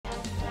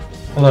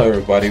Hello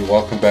everybody,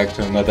 welcome back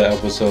to another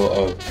episode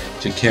of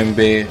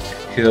Dikembe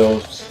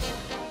Hill's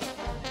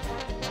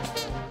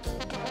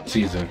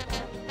season.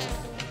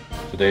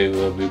 Today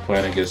we'll be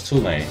playing against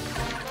Tulane.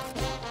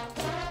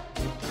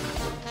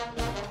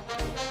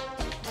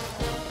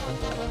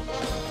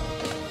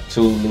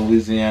 Two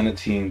Louisiana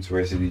teams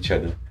versus each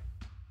other.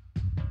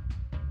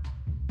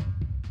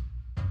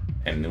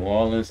 In New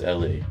Orleans,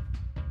 LA.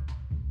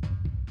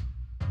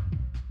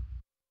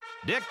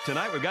 Dick,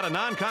 tonight we've got a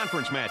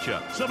non-conference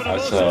matchup.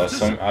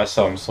 I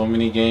saw so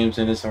many games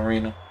in this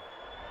arena.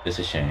 It's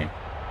a shame.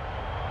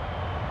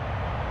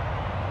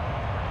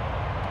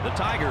 The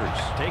Tigers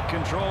take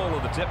control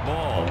of the tip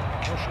ball.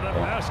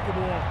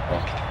 Basketball.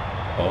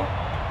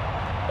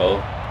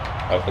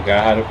 I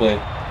forgot how to play.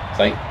 It's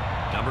like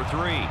number 3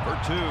 for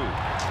 2.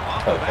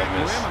 Off the back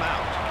rim and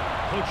out.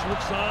 Coach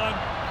looks on.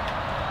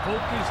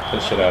 Focus.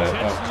 Push it out of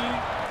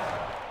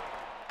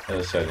the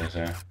other settings,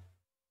 man.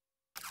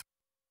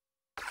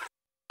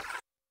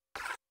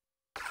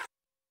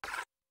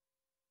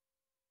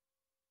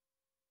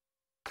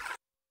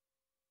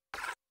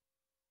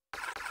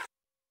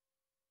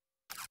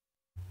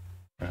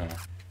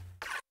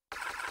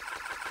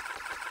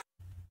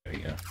 There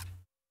you go.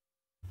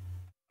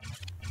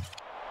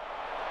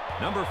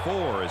 Number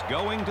 4 is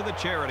going to the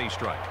charity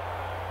stripe.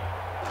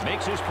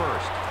 Makes his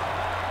first.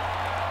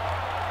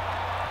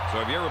 So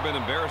have you ever been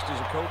embarrassed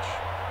as a coach?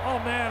 Oh,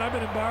 man, I've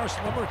been embarrassed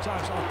a number of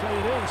times. I'll tell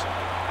you this.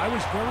 I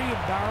was very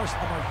embarrassed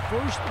on my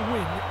first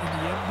win in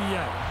the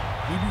NBA.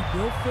 We beat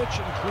Bill Fitch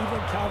and the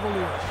Cleveland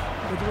Cavaliers.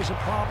 But there was a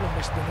problem,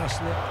 Mr.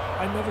 Nessler.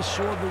 I never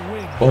saw the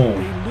win. Boom.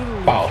 They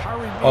literally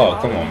carried me Oh,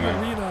 out come of on, the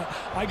man. arena.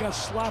 I got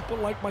slapped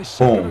with like my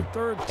second or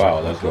third. Wow,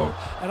 let's go.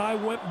 And I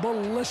went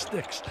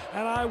ballistics.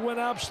 And I went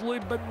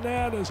absolutely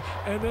bananas.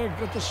 And then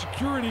got the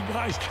security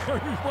guys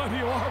carrying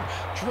everybody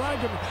off,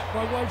 dragging me.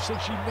 My wife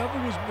said she never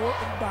was more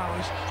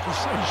embarrassed to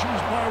say she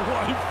was my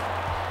wife.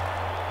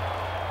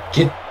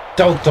 Get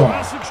dunked on.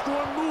 Classic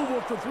strong move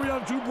off the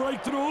 3-on-2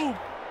 breakthrough.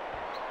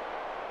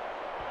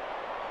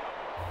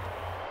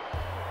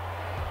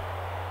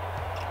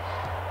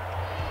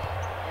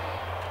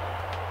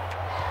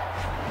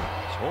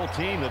 Whole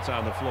team that's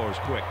on the floor is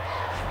quick.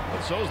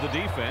 But so's the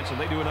defense, and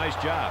they do a nice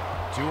job.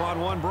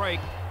 2-on-1 break.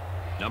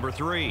 Number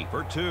 3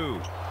 for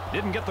 2.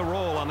 Didn't get the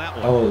roll on that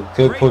one. Oh,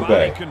 good Great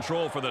body putback.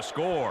 control for the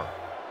score.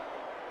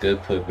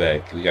 Good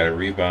putback. We got a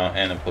rebound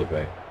and a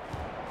putback.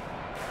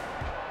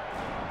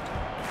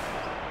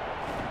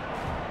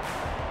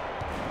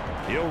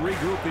 He'll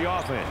regroup the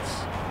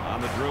offense. On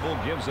the dribble,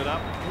 gives it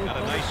up. Got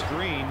a nice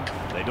screen.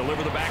 They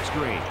deliver the back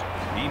screen.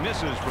 He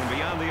misses from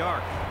beyond the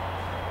arc.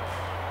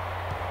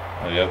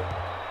 Oh, yep.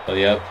 Oh,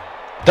 yep.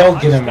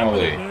 Don't get in my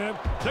way.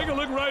 Take a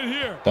look right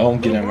here. Don't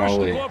get in my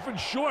way. Off in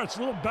shorts,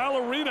 little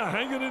ballerina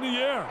hanging in the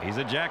air. He's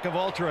a jack of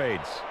all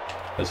trades.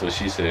 That's what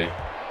she said.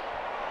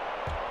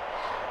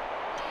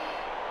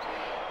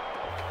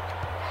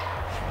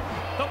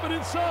 Up and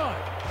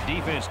inside.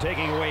 Defense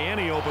taking away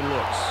any open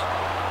looks.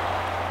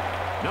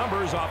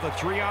 Numbers off the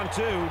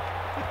 3-on-2.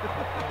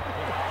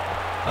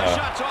 The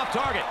shot's off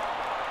target.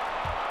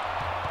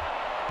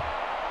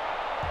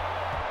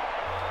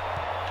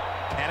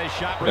 And his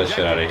shot rejected. That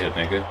shit out of here,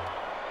 nigga.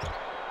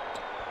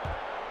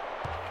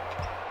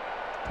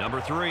 Number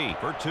 3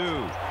 for 2.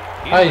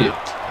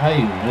 How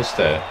you missed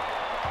that?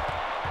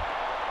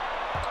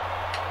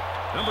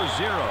 Number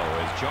 0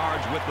 is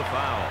charged with the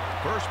foul.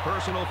 First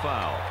personal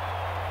foul.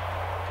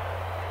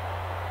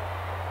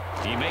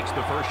 He makes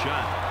the first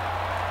shot.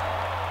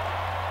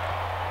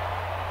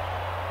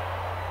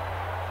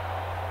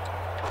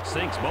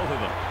 Sinks both of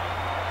them.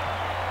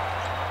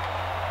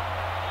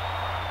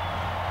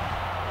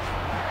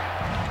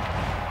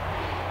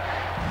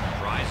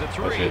 Tries a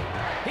 3.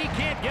 He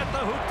can't get the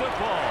hoop to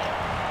fall.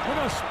 What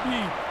a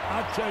speed.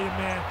 I'll tell you,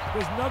 man,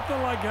 there's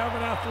nothing like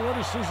having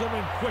athleticism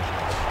and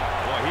quickness.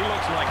 Boy, he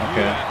looks like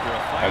you after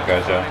a fight. I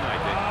got you.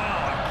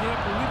 Wow, I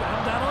can't believe it.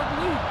 I'm that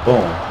ugly.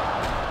 Boom.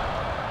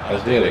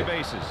 Let's get it.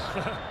 Bases.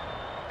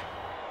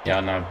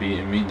 Y'all not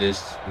beating me.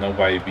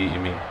 Nobody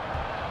beating me.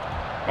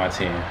 My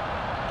team.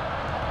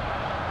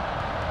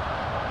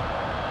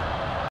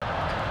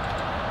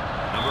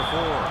 Number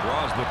 4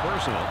 draws the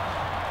personal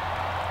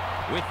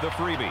with the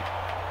freebie.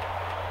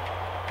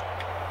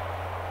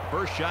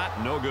 First shot,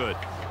 no good.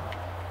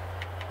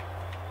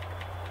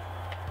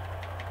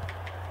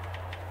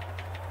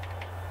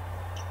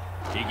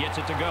 He gets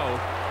it to go.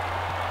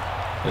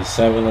 It's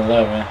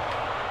 7-11.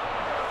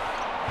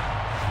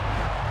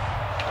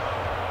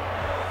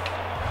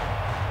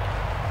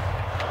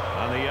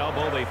 On the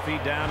elbow, they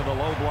feed down to the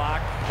low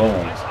block.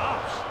 Boom. Nice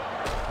hops.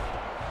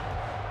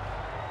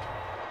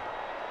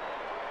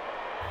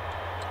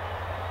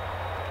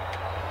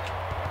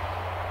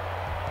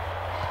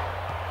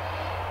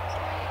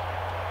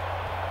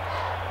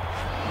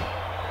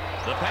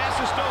 The pass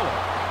is stolen.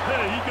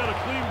 Hey, he got a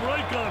clean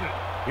break on it.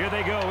 Here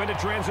they go into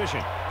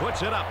transition.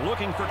 Puts it up,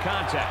 looking for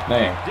contact.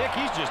 Man. Dick,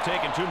 he's just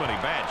taking too many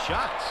bad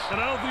shots. And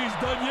I don't think he's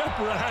done yet,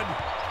 Brad.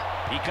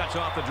 He cuts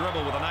off the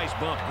dribble with a nice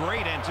bump.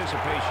 Great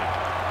anticipation.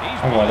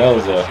 Come on, that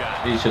was a...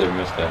 He should have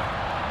missed that.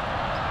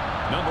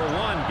 Number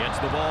 1 gets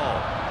the ball.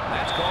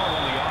 That's called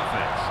on the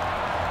offense.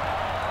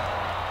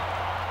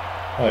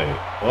 Wait,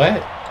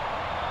 what?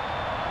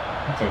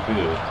 I'm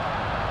confused.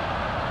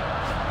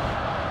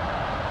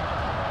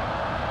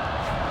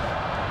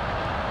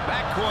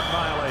 Backcourt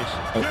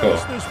violation. Let's go.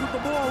 Carelessness with the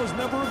ball is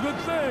never a good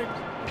thing.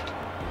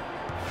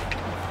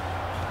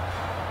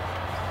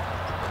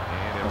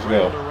 And it Let's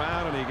rolled go.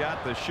 around, and he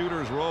got the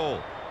shooter's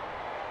roll.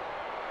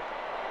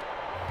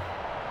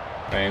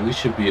 Man, we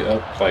should be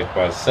up like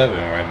by 7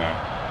 right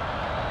now.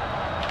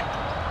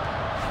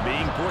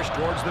 Being pushed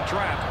towards the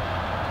trap.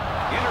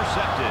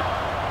 Intercepted.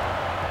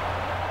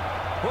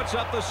 Puts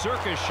up the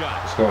circus shot.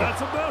 Let's go.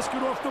 That's a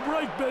basket off the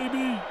break,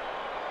 baby.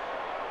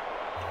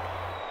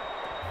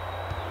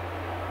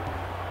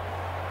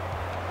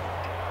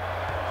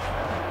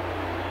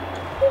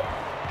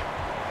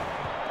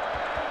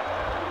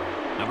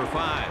 Number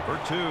 5 for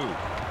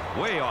 2.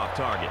 Way off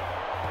target.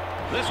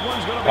 This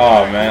one's going to be...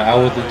 Oh man, I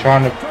was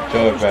trying to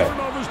throw it back.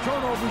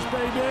 Turnovers,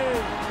 baby.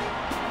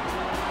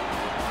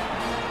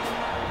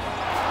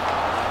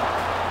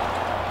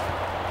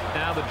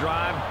 Now the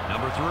drive.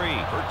 Number 3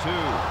 for 2.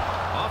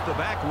 Off the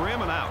back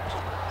rim and out.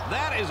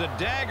 That is a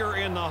dagger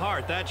in the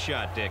heart, that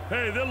shot, Dick.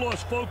 Hey, they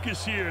lost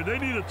focus here. They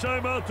need a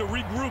timeout to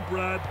regroup,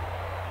 Brad.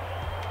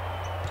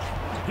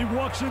 He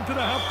walks into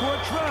the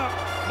half-court trap.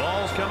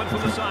 Ball's coming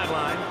from the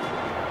sideline.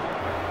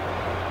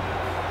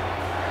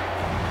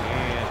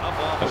 And up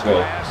off Let's the go.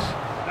 glass.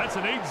 That's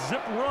an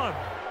 8-zip run.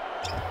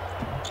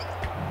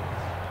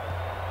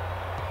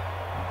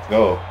 Let's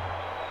go.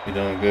 You're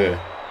doing good.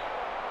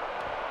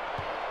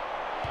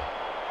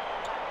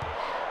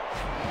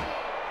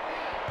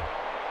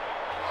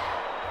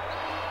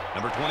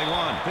 Number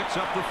 21 picks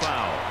up the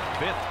foul.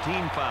 5th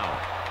team foul.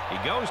 He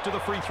goes to the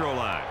free throw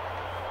line.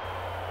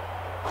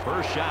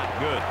 First shot,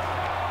 good.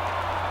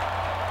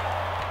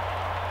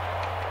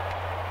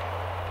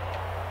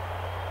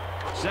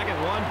 Second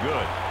one,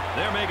 good.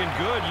 They're making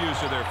good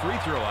use of their free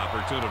throw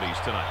opportunities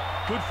tonight.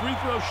 Good free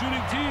throw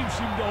shooting teams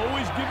seem to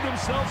always give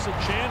themselves a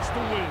chance to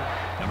win.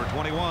 Number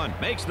 21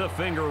 makes the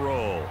finger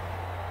roll.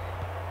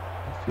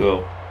 Let's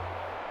go.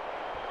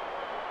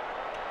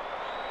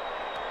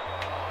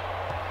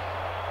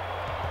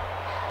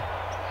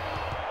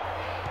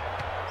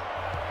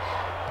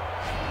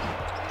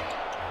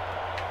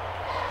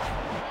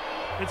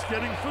 It's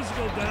getting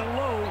physical down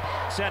low.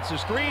 Sets a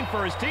screen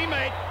for his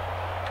teammate.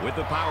 With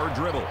the power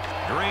dribble.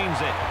 Drains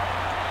it.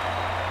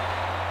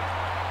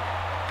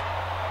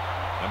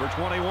 Number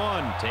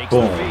 21 takes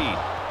Boom. the feed.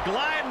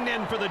 Gliding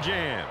in for the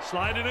jam.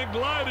 Sliding and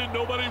gliding.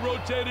 Nobody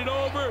rotated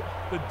over.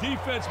 The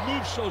defense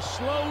moves so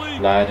slowly.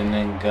 Gliding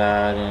and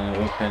guiding,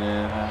 whipping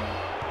it high.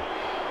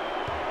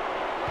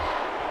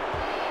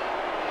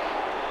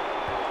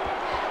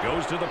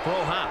 Goes to the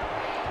pro hop.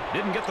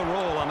 Didn't get the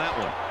roll on that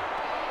one.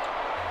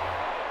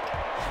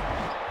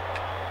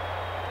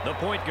 The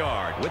point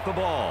guard with the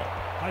ball.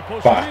 High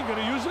post Five. screen,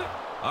 gonna use it.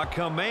 A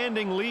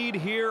commanding lead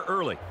here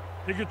early.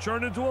 It could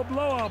turn into a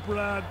blowout,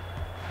 Brad.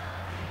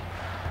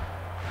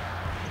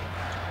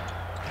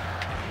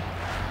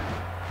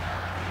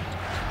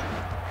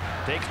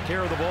 Takes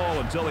care of the ball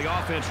until the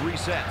offense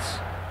resets.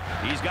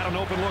 He's got an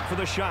open look for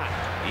the shot.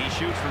 He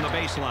shoots from the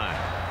baseline.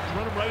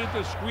 Run him right into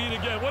the screen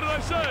again. What did I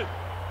say?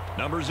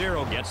 Number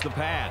 0 gets the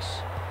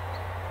pass.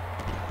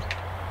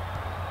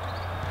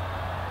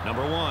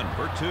 Number 1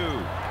 for 2.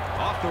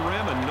 Off the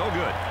rim and no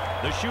good.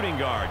 The shooting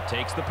guard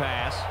takes the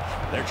pass.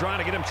 They're trying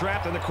to get him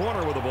trapped in the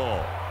corner with the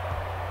ball.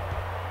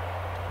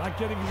 Not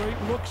getting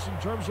great looks in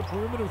terms of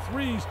perimeter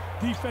threes.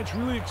 Defense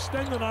really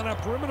extended on that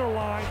perimeter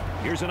line.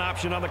 Here's an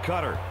option on the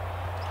cutter.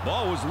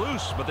 Ball was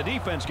loose, but the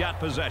defense got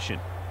possession.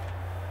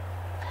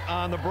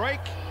 On the break.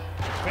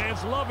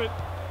 Fans love it.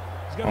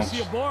 He's got to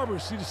see a barber.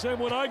 See the same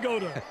one I go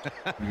to.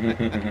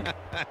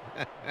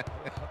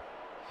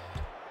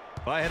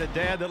 If I had a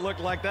dad that looked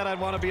like that, I'd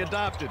want to be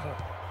adopted.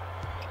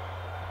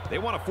 They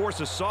want to force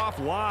a soft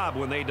lob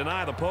when they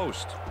deny the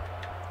post.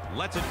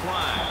 Lets it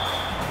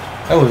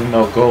fly. That was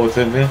no goal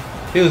in there.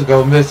 He was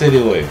gonna miss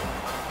anyway.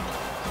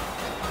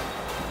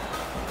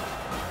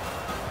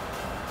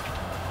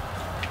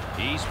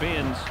 He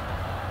spins.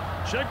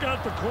 Check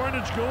out the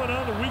carnage going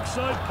on the weak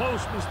side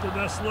post, Mr.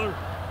 Nessler.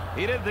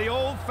 He did the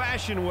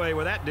old-fashioned way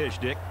with that dish,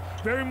 Dick.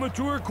 Very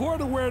mature court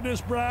awareness,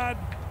 Brad.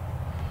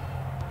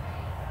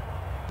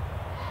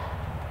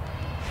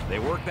 They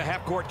work the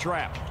half-court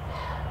trap.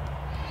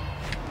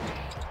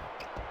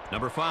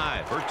 Number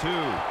 5 for 2.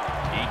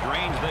 He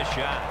drains this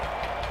shot.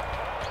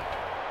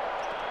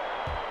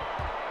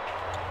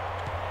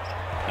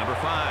 Number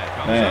 5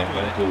 comes up with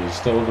Man, it. dude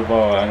stole the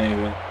ball. I didn't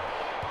even.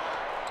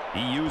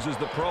 He uses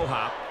the pro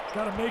hop.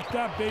 Got to make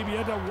that, baby.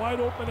 Had that wide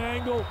open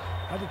angle.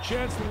 Had the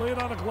chance to lay it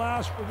on the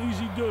glass for an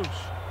easy deuce.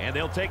 And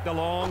they'll take the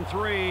long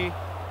 3.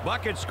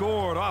 Bucket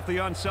scored off the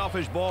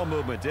unselfish ball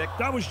movement, Dick.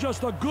 That was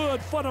just a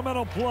good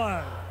fundamental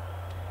play.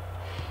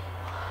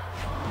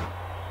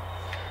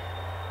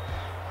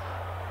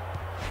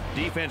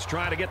 Defense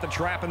trying to get the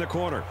trap in the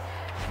corner.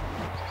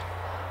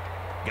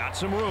 Got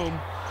some room.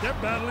 They're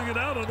battling it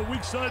out on the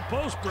weak side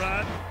post,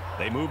 Brad.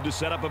 They move to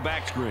set up a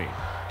back screen.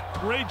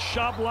 Great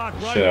shot block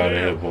right Shit out of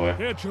there. here, boy.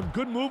 They had some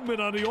good movement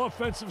on the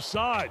offensive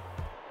side.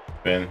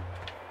 Spin.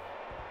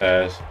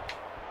 Pass.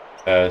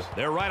 Pass.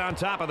 They're right on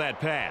top of that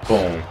pass.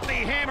 Boom.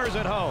 He hammers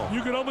it home.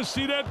 You can almost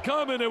see that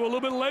coming. They were a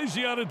little bit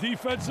lazy on the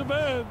defensive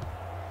end.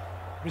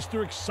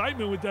 Mr.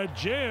 Excitement with that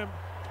jam.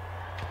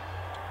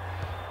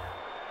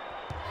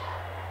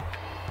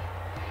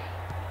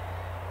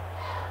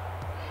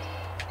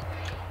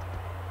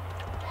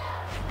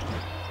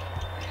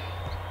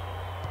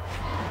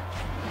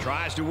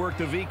 Tries to work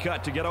the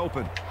V-cut to get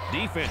open.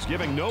 Defense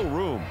giving no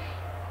room.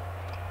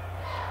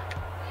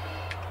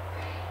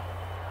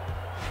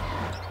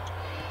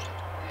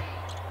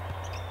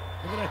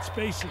 Look at that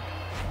spacing.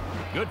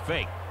 Good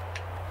fake.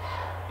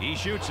 He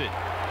shoots it.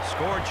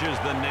 Scorches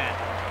the net.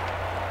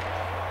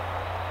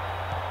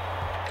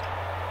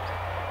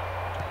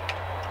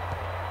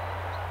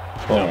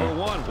 Number Boom.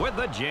 one with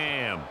the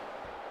jam.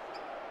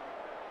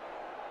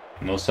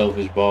 No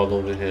selfish ball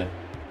over here.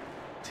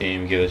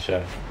 Team, get a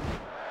shot.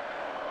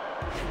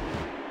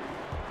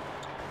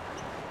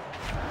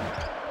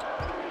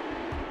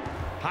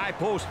 High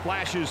post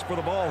flashes for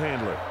the ball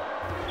handler.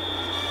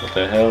 What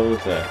the hell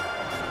was that?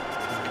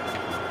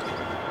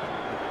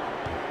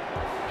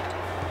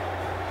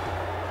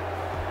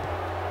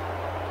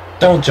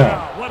 Don't jump.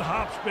 Wow, what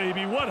hops,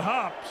 baby, what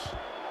hops.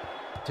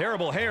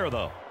 Terrible hair,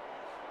 though.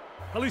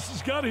 At least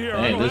he's got here.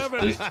 I Hey, don't have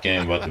any. this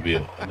game about to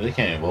be this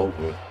game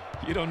over.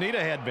 You don't need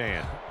a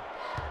headband.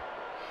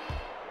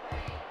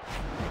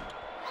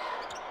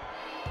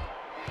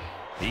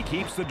 He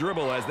keeps the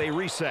dribble as they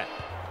reset.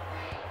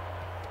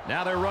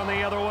 Now they run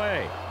the other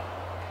way.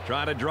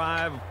 Trying to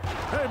drive.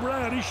 Hey,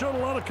 Brad, he showed a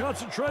lot of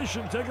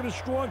concentration, taking it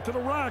strong to the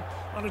rack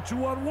on a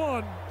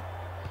 2-on-1.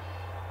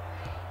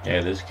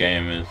 Yeah, this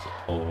game is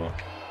over.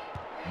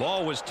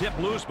 Ball was tipped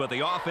loose, but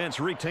the offense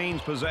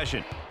retains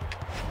possession.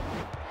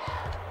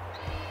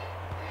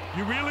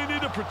 You really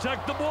need to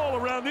protect the ball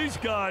around these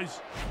guys.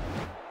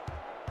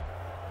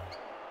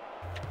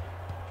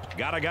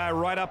 Got a guy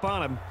right up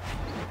on him.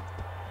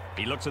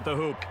 He looks at the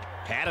hoop.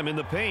 Had him in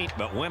the paint,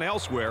 but went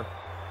elsewhere.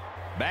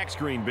 Back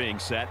screen being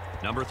set.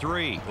 Number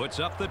 3 puts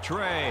up the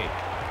tray.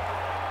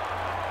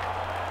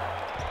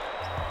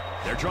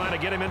 They're trying to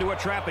get him into a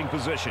trapping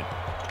position.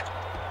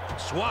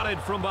 Swatted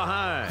from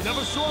behind.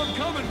 Never saw him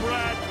coming,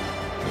 Brad.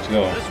 Let's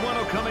go. This one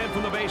will come in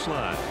from the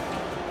baseline.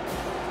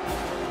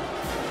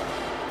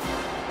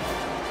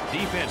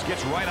 Defense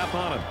gets right up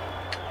on him.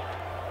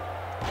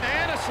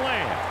 And a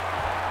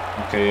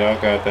slam. Okay, y'all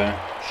got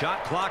that.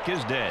 Shot clock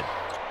is dead.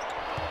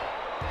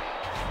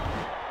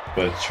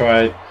 But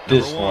try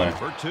this Number 1 one.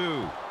 for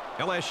 2.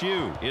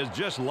 LSU is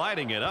just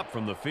lighting it up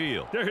from the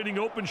field. They're hitting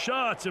open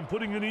shots and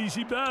putting in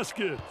easy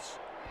baskets.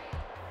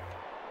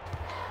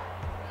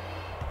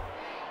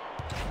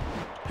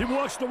 He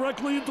walks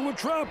directly into a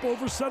trap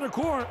over center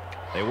court.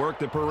 They work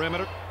the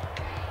perimeter.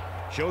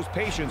 Shows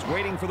patience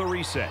waiting for the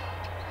reset.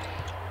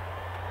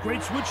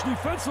 Great switch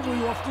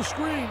defensively off the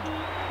screen.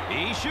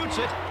 He shoots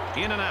it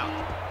in and out.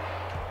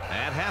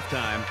 At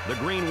halftime, the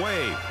Green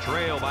Wave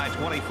trail by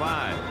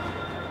 25.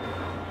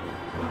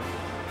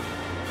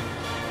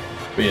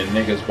 Being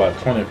niggas by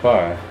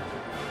 25.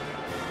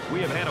 We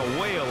have had a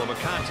whale of a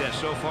contest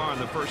so far in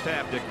the first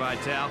half, Dick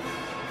Vitale.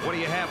 What do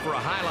you have for a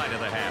highlight of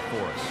the half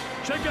for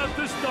us? Check out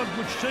this dunk,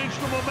 which changed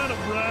the momentum,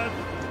 Brad.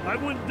 I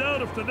wouldn't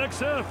doubt if the next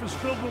half is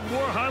filled with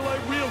more highlight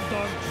reel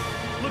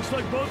dunks. Looks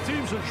like both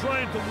teams are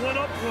trying to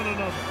one-up one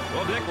another.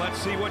 Well, Dick, let's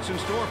see what's in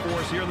store for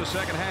us here in the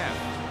second half.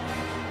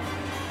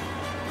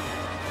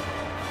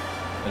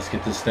 Let's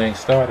get this thing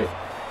started.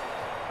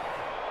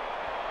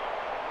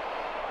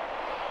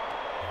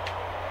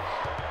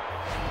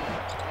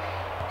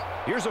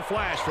 Here's a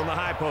flash from the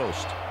high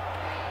post.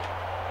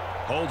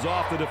 Holds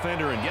off the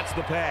defender and gets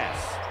the pass.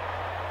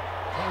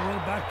 Trying to run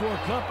a backdoor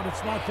cut, but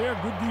it's not there.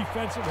 Good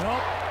defensive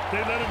help. They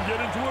let him get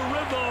into a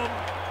rhythm.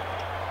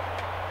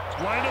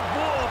 Line of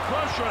ball,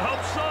 pressure,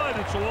 help side.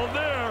 It's all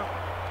there.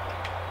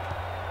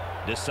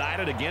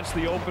 Decided against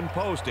the open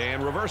post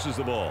and reverses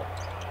the ball.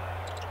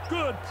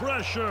 Good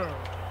pressure.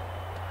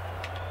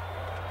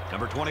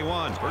 Number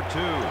 21 for 2.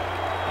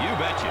 You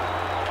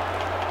betcha.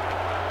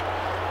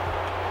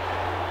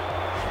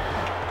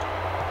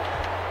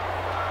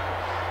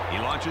 He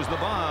launches the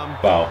bomb.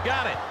 Wow.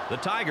 Got it. The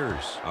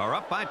Tigers are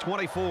up by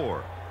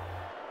 24.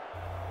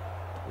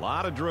 A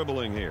lot of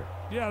dribbling here.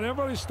 Yeah,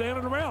 everybody's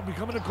standing around,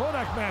 becoming a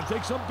Kodak man.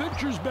 Take some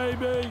pictures,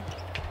 baby.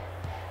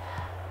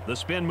 The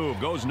spin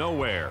move goes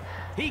nowhere.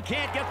 He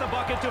can't get the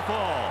bucket to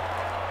fall.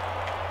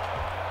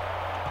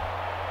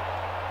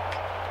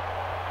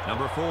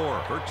 Number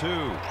 4 for 2.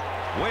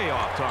 Way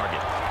off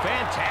target.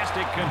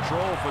 Fantastic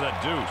control for the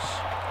deuce.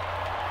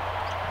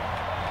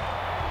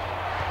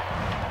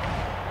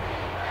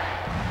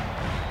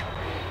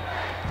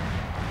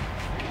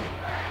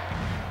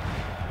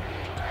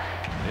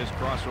 His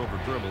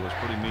crossover dribble is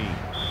pretty mean.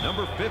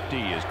 Number 50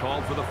 is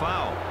called for the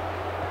foul.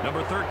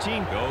 Number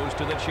 13 goes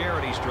to the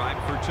charity stripe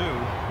for 2.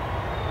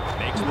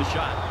 Makes the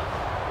shot.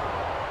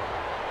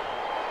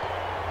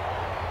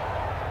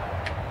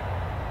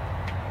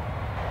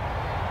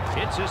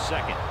 Hits his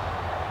second.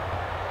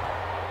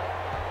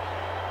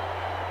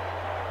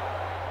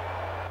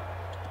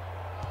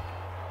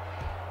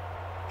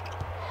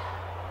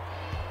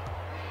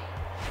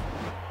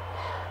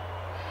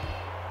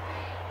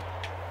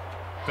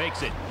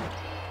 Fakes it.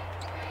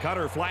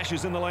 Cutter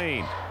flashes in the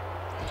lane.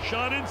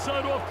 Shot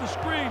inside off the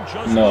screen.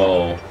 Just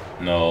No.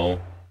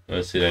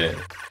 Let's see that.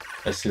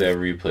 Let's see that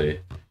replay.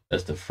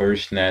 That's the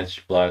first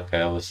snatch block I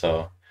ever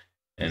saw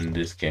in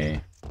this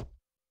game.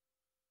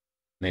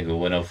 Nigga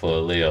went up for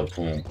a layup.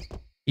 Boom.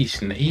 He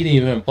didn't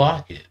even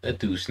block it. That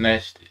dude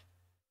snatched it.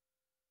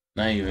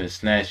 Not even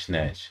snatch.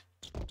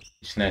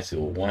 He snatched it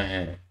with one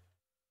hand.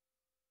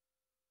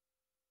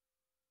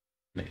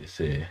 Nigga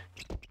said,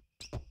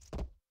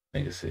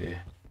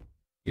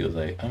 he was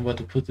like, I'm about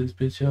to put this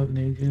bitch up,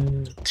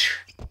 nigga.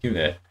 Give me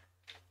that.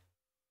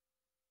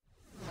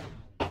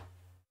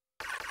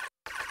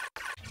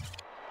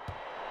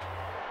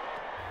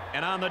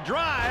 And on the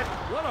drive,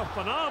 what a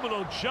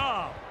phenomenal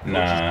job.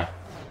 Nah,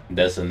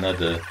 that's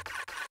another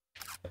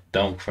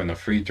dunk from the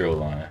free throw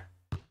line.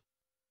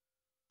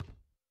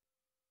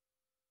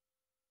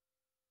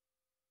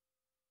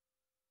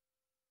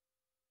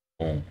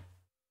 Boom.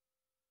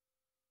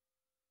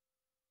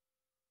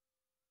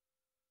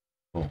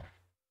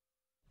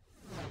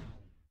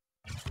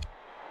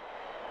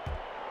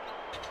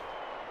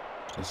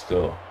 Let's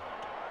go.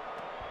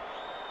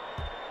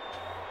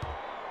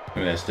 Give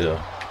me that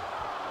still.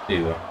 There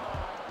you go.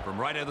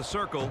 From right of the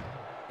circle,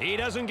 he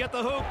doesn't get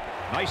the hoop.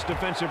 Nice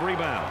defensive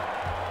rebound.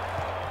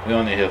 We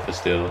only here for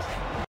steals.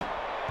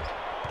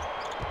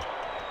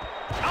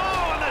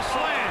 Oh, and the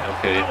slam.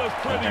 Okay. That was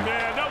pretty,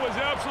 man. That was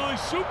absolutely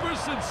super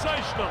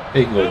sensational.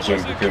 Here you go,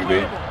 Jim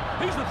Kimbe.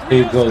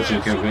 Here you go,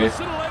 Jim Kimbe.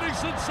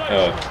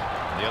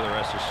 The other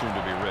S is soon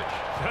to be rich.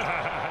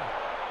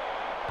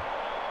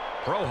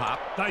 Pro hop.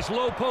 Nice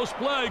low post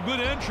play. Good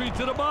entry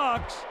to the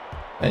box.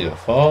 There you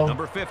fall.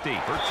 Number 50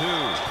 for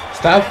 2.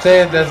 Stop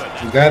saying that's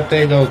that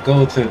thing don't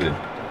go to the.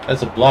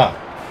 That's a block.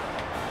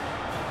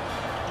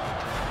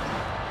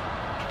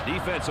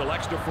 Defense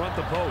elects to front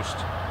the post.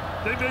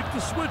 They make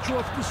the switch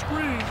off the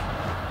screen.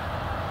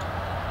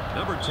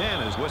 Number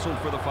 10 is whistled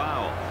for the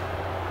foul.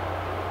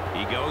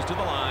 He goes to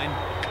the line.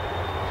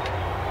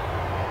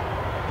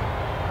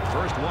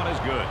 First one is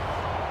good.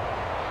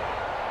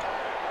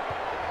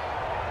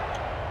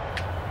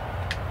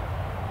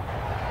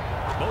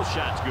 Both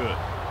shots good.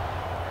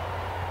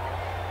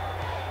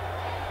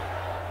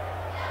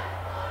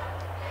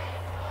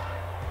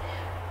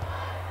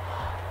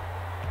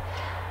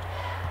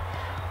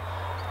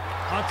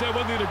 I'll tell you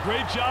one thing, did a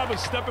great job of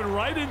stepping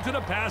right into the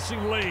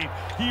passing lane.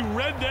 He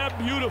read that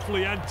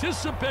beautifully.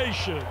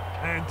 Anticipation.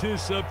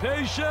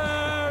 Anticipation.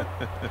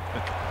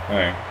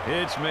 Right.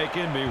 It's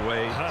making me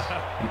wait.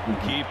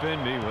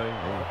 Keeping me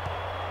waiting.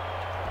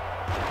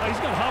 He's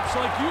got hops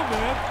like you,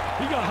 man.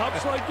 He got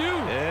hops like you.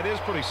 It is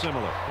pretty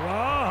similar.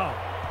 Wow.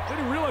 I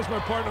didn't realize my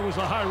partner was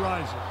a high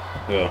riser.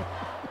 Yeah.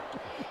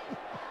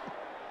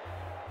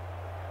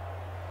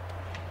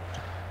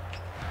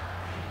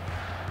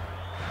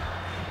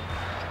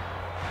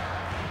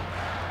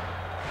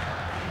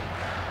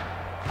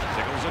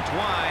 Tickles a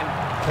twine.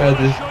 I'll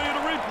show you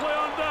the replay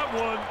on that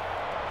one.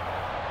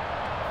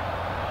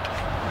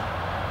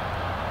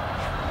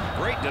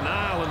 Great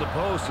denial in the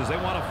post as they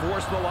want to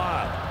force the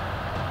lob.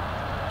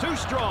 Too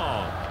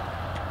strong.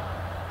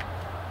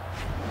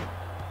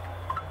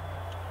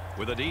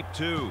 With a deep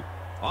 2.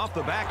 Off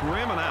the back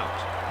rim and out.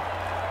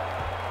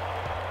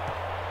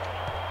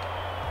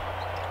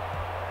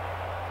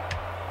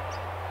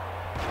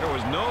 There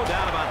was no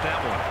doubt about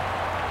that one.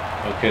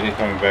 Okay, they're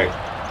coming back.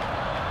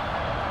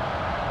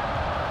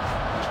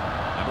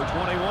 Number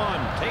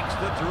 21 takes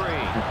the 3.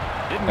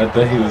 I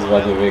thought he was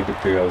about to make a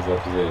 3. I was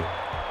about to say,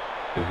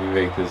 if we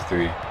make this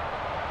 3,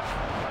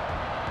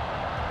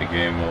 the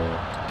game over.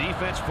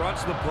 Defense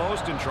fronts the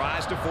post and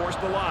tries to force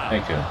the lob.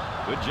 Thank you.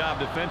 Good job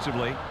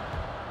defensively.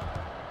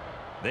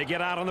 They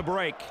get out on the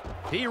break.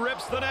 He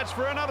rips the nets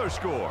for another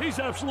score. He's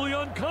absolutely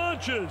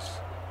unconscious.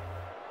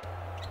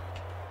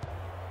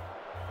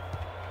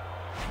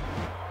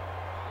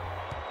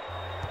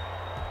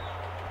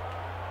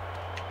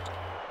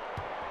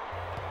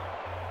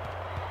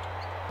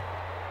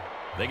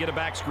 They get a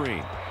back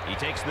screen. He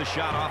takes the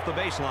shot off the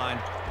baseline.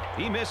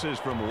 He misses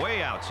from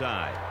way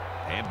outside.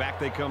 And back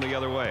they come the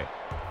other way.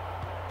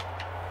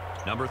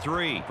 Number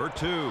 3 for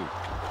 2.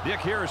 Dick,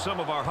 here are some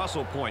of our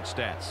hustle point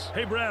stats.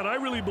 Hey, Brad, I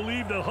really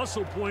believe that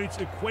hustle points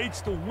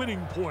equates to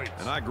winning points.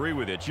 And I agree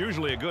with it. It's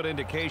usually a good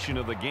indication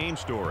of the game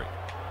story.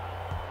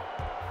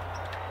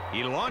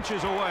 He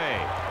launches away.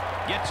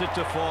 Gets it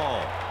to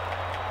fall.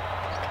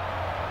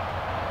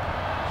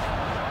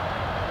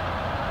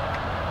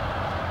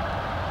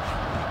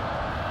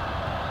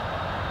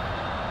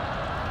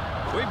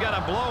 We've got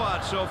a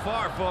blowout so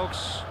far,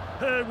 folks.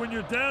 Hey, when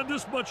you're down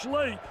this much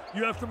late,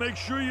 you have to make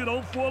sure you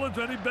don't fall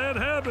into any bad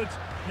habits.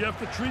 You have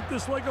to treat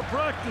this like a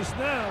practice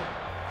now.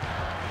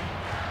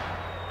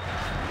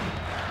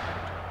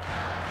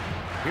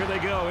 Here they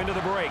go into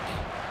the break.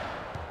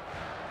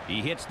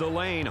 He hits the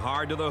lane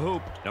hard to the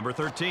hoop. Number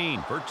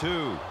 13 for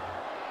 2.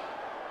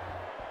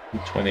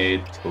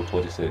 28 to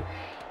 46.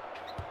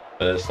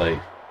 But that's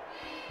like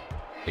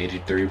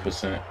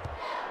 83%.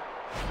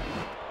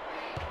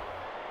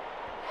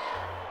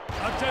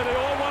 I tell you, they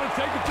all want to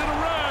take it to the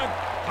rack.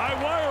 High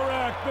wire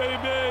rack,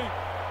 baby.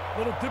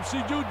 Little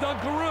tipsy-do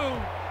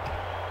dunkaroo.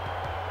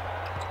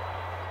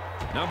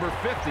 Number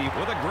 50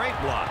 with a great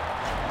block.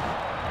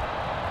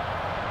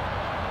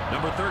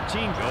 Number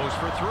 13 goes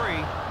for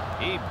 3.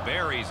 He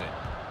buries it.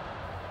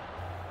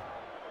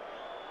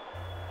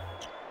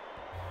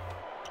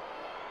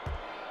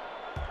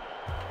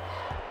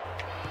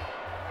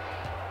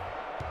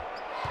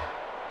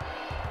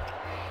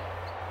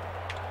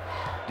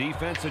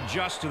 Defense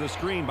adjusts to the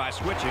screen by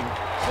switching.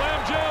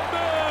 Slam jam,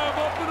 bam,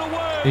 up and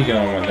away. He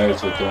got on my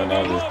nerves with doing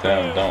all this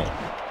damn dunk.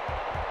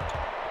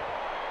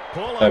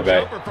 Pull-up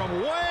jumper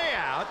from way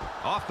out.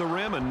 Off the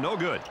rim and no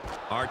good.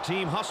 Our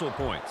team hustle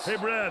points. Hey,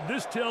 Brad,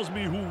 this tells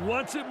me who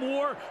wants it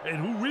more and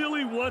who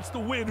really wants to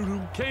win and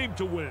who came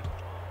to win.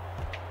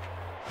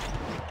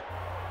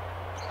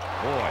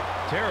 Boy,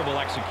 terrible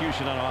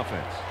execution on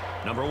offense.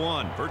 Number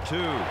 1 for 2.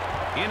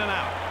 In and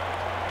out.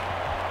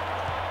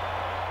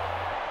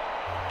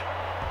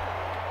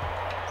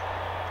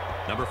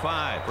 Number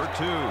 5 for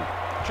 2.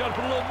 Try to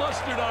put a little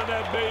mustard on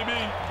that, baby.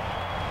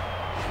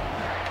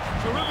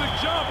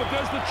 Terrific job, but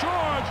there's the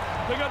charge.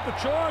 They got the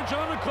charge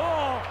on the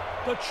call.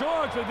 The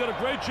charge, they did a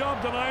great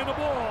job denying the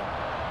ball.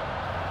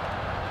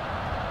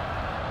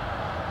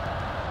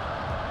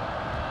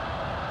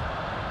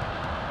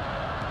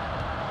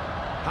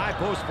 High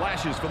post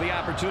flashes for the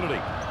opportunity.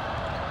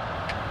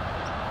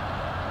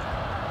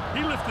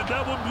 He lifted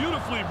that one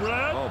beautifully,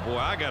 Brad. Oh, boy,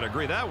 I got to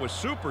agree. That was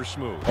super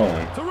smooth.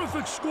 Oh.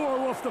 Terrific score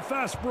off the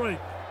fast break.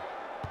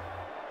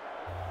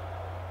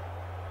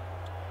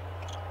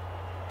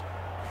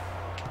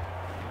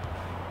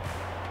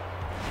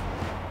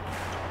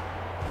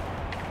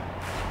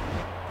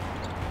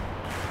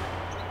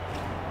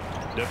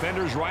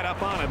 Defenders right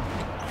up on him.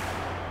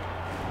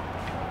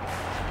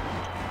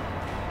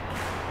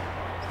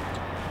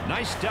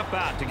 Nice step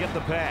out to get the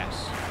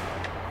pass.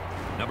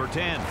 Number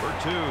 10 for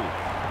 2.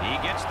 He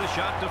gets the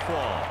shot to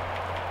fall.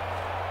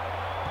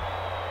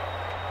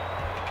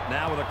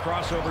 Now with a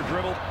crossover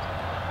dribble.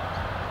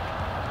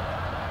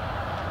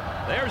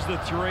 There's the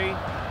 3.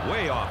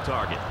 Way off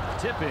target.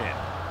 Tip in.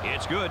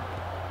 It's good.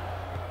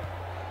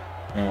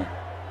 Oh.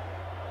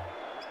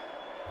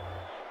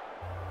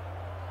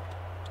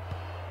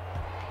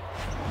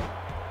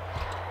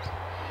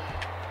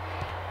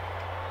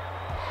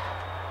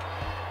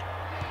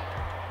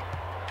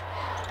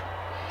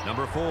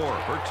 Number 4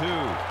 for 2.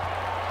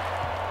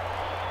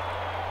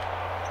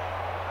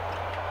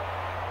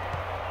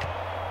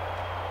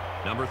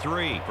 Number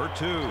 3 for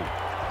 2.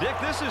 Dick,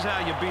 this is how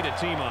you beat a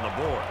team on the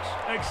boards.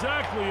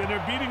 Exactly, and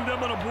they're beating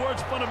them on the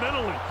boards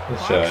fundamentally. Yes,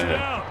 Box sir, it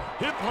yeah. out,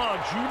 hip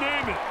hugs, you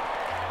name it.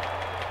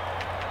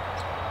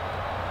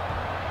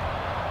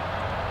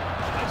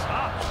 Nice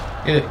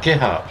hops. Get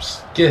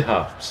hops. Get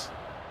hops.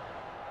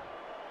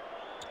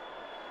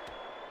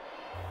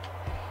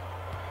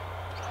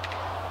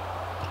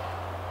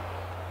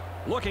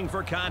 Looking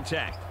for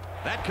contact.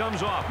 That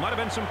comes off. Might have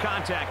been some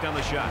contact on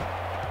the shot.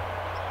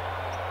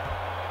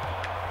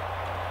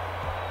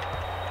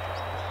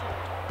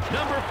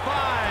 Number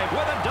 5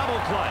 with a double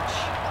clutch.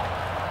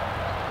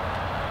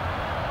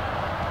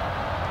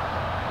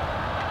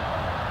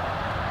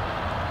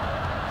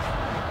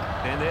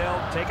 And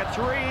they'll take a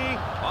 3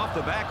 off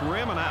the back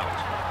rim and out.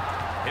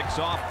 Picks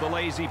off the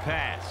lazy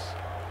pass.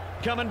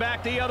 Coming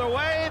back the other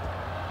way.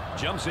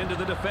 Jumps into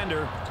the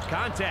defender.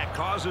 Contact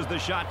causes the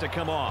shot to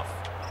come off.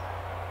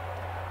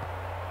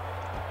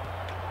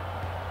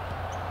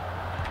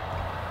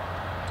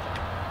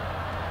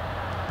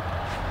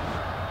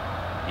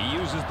 He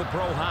uses the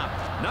pro hop.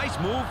 Nice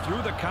move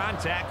through the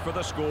contact for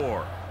the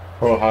score.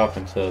 Pro hop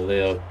into a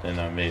layup, then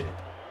I made it.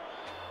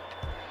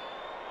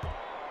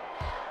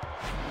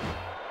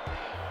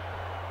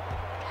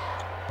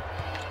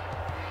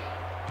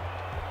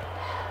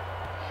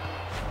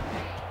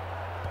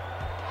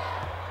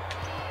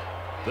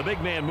 The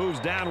big man moves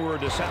downward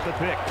to set the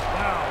pick.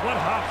 Wow, what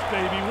hops,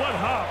 baby, what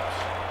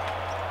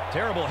hops.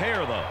 Terrible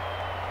hair, though.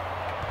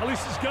 At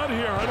least he's got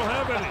hair. I don't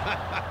have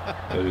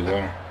any. There we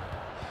go.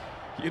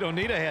 You don't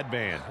need a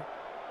headband.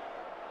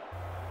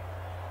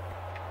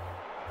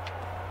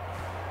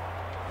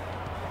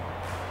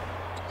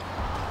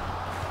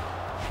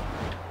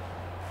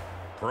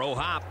 Pro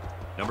hop.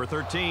 Number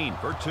 13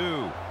 for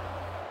 2.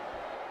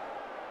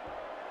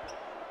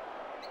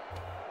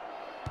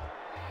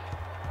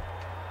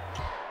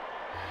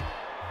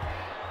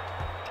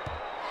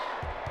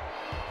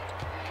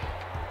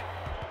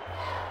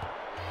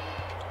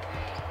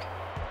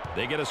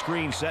 They get a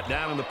screen set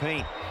down in the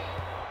paint.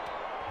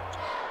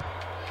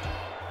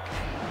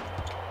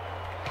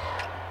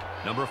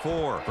 Number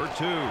 4 for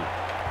 2.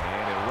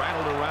 And it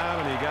rattled around,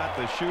 and he got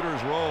the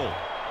shooter's roll.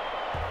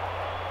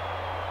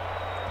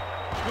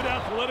 Good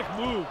athletic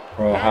move.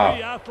 Pro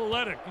Very hop.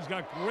 athletic. He's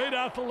got great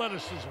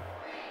athleticism.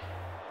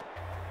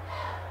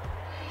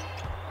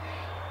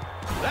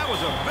 That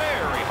was a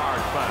very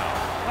hard foul.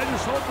 I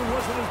just hope it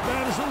wasn't as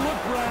bad as it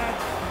looked, Brad.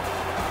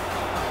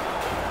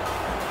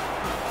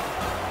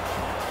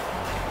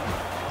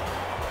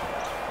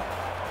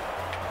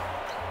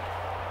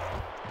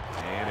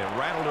 And it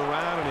rattled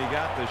around, and he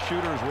got the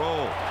shooter's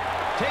roll.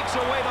 Takes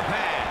away the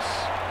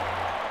pass.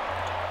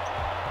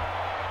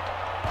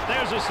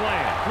 There's a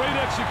slam. Great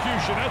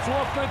execution. That's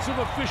offensive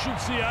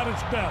efficiency at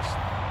its best.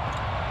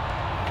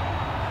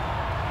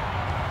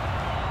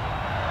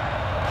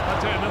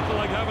 I'll tell you, nothing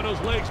like having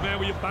those legs, man,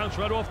 where you bounce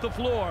right off the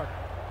floor.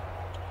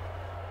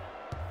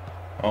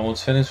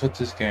 Almost finished with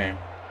this game.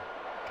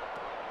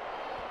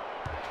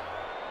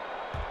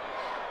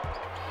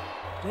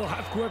 Little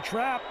half-court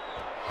trap.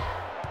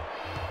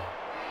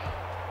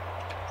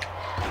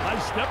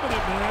 Nice step in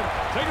it, man.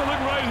 Take a look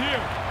right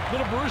here.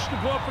 Little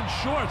Baryshnikov in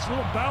shorts.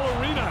 Little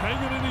ballerina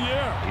hanging in the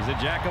air. He's a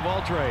jack of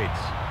all trades.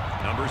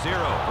 Number 0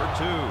 for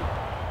 2.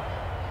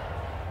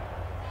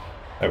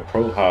 That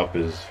pro hop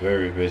is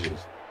very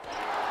vicious.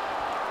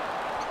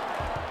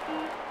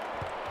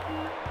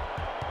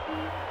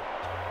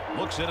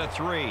 Looks at a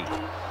 3.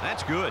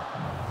 That's good.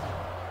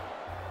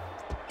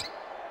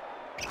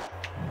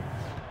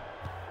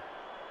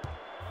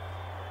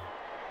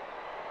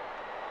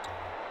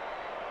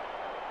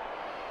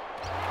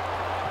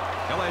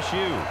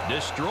 LSU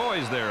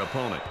destroys their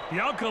opponent. The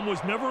outcome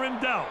was never in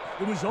doubt.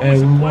 It was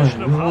always a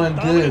question of how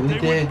dominant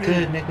they would be.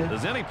 Nigga.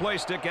 Does any play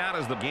stick out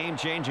as the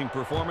game-changing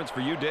performance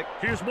for you, Dick?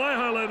 Here's my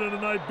highlight of the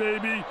night,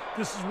 baby.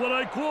 This is what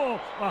I call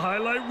a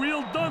highlight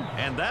reel dunk.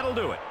 And that'll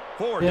do it.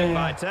 For Dick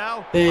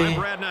Vitale, I'm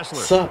Brad Nessler.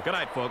 Suck. Good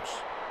night, folks.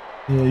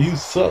 Yeah, you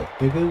suck,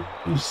 nigga.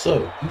 You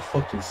suck. You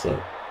fucking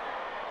suck.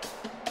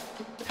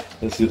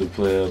 Let's see the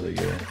play of the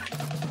game.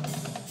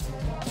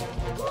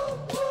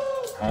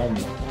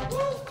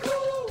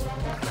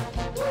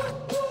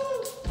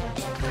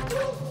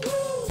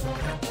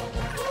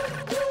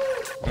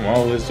 I'm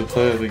always the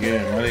player of the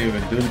game. I didn't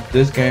even do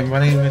this game. I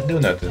didn't even do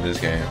nothing this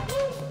game.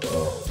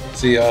 So,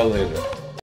 see y'all later.